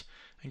As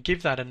and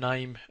give that a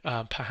name.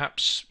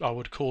 Perhaps I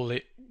would call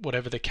it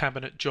whatever the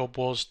cabinet job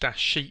was,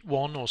 -sheet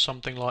 1 or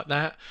something like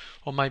that,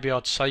 or maybe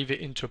I'd save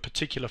it into a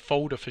particular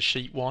folder for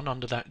sheet 1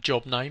 under that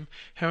job name,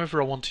 however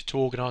I wanted to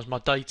organise my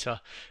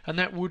data, and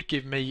that would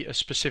give me a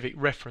specific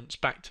reference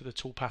back to the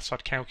toolpaths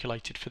I'd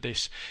calculated for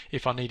this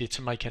if I needed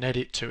to make an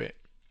edit to it.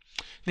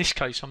 In this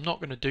case I'm not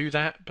going to do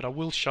that, but I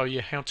will show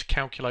you how to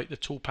calculate the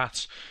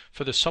toolpaths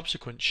for the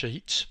subsequent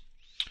sheets.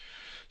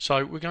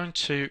 So we're going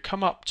to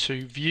come up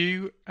to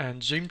View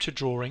and Zoom to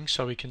Drawing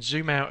so we can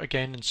zoom out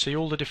again and see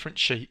all the different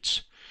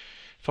sheets.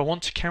 If I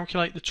want to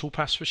calculate the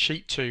toolpaths for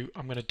sheet 2,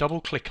 I'm going to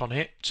double click on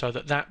it so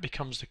that that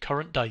becomes the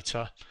current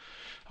data.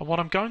 And what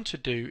I'm going to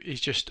do is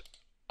just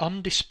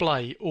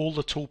undisplay all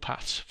the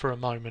toolpaths for a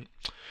moment.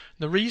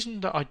 The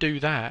reason that I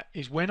do that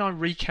is when I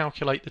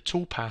recalculate the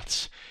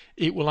toolpaths,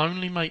 it will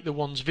only make the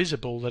ones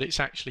visible that it's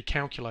actually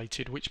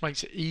calculated, which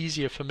makes it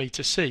easier for me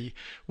to see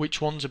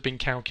which ones have been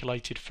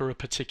calculated for a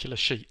particular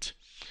sheet.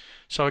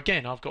 So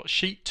again, I've got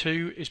sheet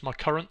 2 is my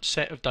current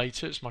set of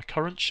data, it's my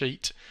current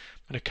sheet.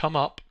 I'm going to come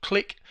up,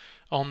 click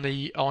on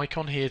the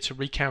icon here to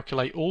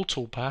recalculate all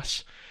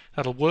toolpaths.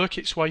 That'll work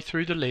its way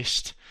through the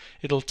list.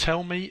 It'll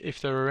tell me if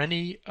there are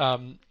any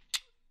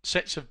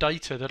sets of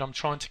data that I'm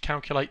trying to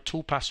calculate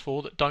toolpaths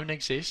for that don't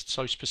exist,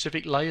 so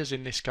specific layers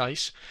in this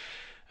case,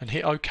 and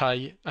hit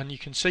OK, and you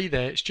can see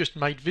there it's just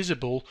made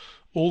visible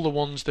all the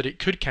ones that it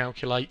could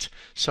calculate.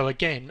 So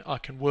again, I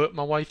can work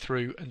my way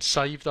through and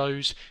save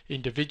those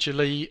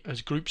individually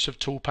as groups of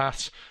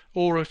toolpaths,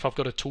 or if I've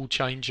got a tool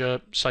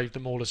changer, save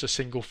them all as a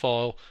single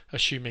file,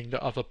 assuming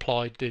that I've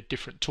applied the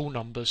different tool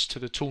numbers to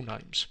the tool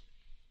names.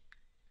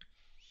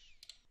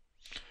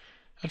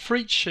 And for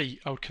each sheet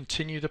I would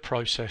continue the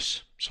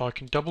process, so I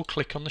can double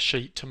click on the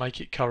sheet to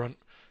make it current,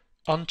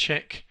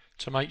 uncheck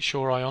to make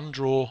sure I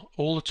undraw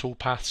all the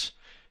toolpaths,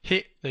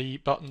 hit the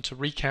button to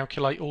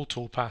recalculate all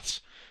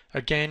toolpaths.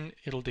 Again,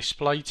 it'll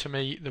display to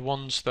me the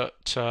ones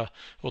that,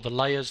 or the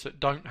layers that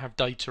don't have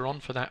data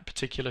on for that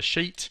particular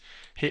sheet.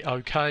 Hit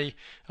OK,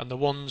 and the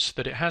ones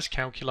that it has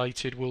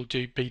calculated will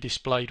be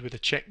displayed with a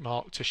check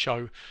mark to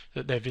show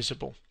that they're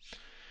visible.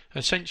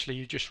 Essentially,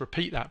 you just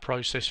repeat that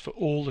process for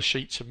all the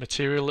sheets of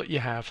material that you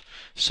have,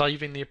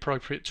 saving the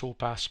appropriate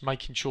toolpaths,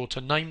 making sure to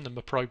name them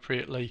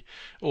appropriately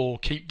or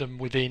keep them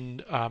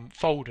within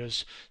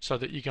folders so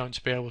that you're going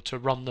to be able to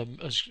run them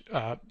as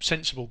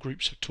sensible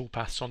groups of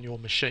toolpaths on your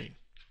machine.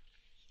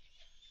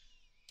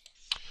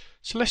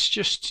 So let's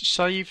just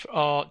save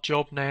our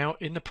job now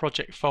in the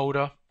project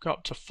folder, go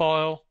up to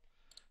File,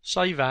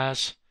 Save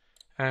As,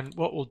 and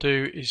what we'll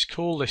do is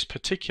call this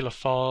particular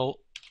file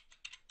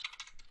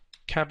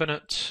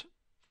cabinet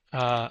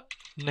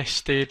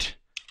nested-tp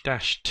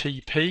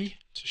to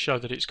show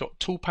that it's got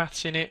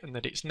toolpaths in it and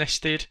that it's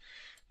nested.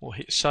 We'll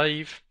hit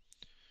save.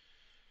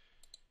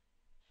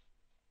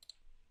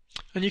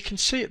 And you can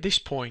see at this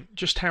point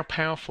just how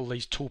powerful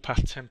these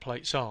toolpath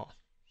templates are.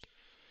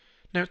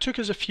 Now, it took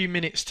us a few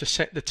minutes to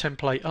set the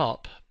template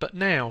up, but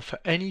now for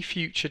any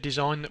future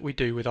design that we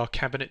do with our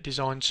cabinet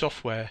design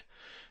software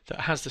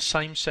that has the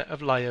same set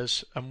of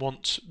layers and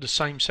wants the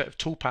same set of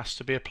toolpaths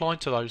to be applied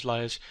to those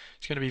layers,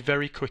 it's going to be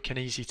very quick and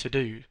easy to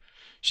do.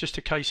 It's just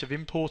a case of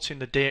importing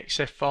the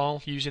DXF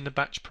file using the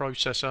batch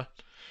processor,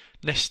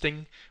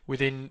 nesting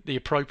within the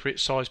appropriate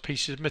size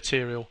pieces of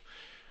material,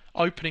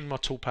 opening my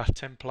toolpath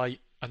template,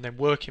 and then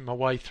working my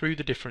way through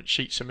the different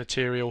sheets of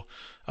material,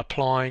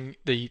 applying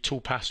the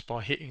toolpaths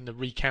by hitting the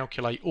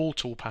recalculate all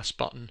toolpaths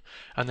button,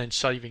 and then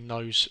saving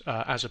those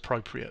as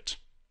appropriate.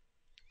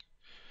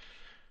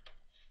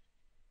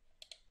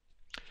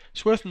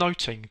 It's worth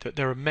noting that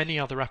there are many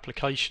other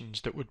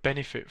applications that would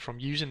benefit from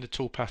using the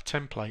toolpath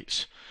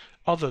templates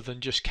other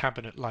than just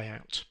cabinet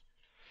layout.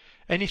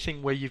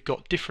 Anything where you've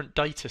got different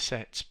data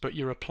sets but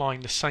you're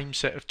applying the same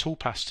set of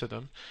toolpaths to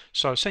them,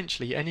 so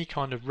essentially any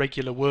kind of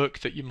regular work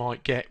that you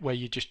might get where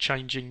you're just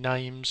changing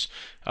names,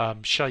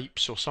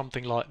 shapes or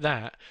something like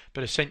that,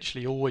 but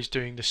essentially always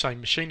doing the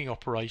same machining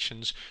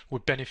operations,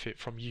 would benefit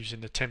from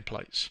using the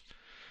templates.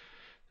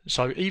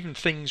 So even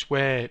things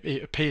where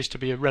it appears to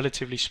be a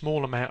relatively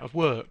small amount of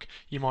work,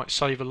 you might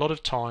save a lot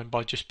of time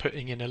by just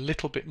putting in a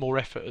little bit more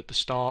effort at the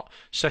start,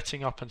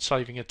 setting up and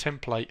saving a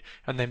template,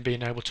 and then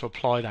being able to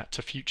apply that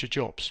to future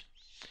jobs.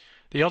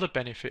 The other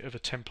benefit of a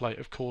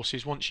template, of course,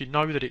 is once you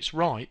know that it's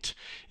right,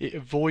 it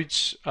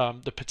avoids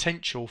the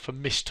potential for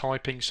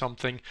mistyping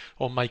something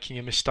or making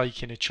a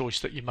mistake in a choice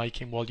that you're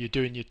making while you're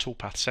doing your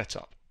toolpath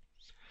setup.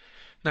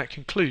 That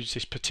concludes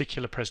this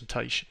particular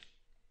presentation.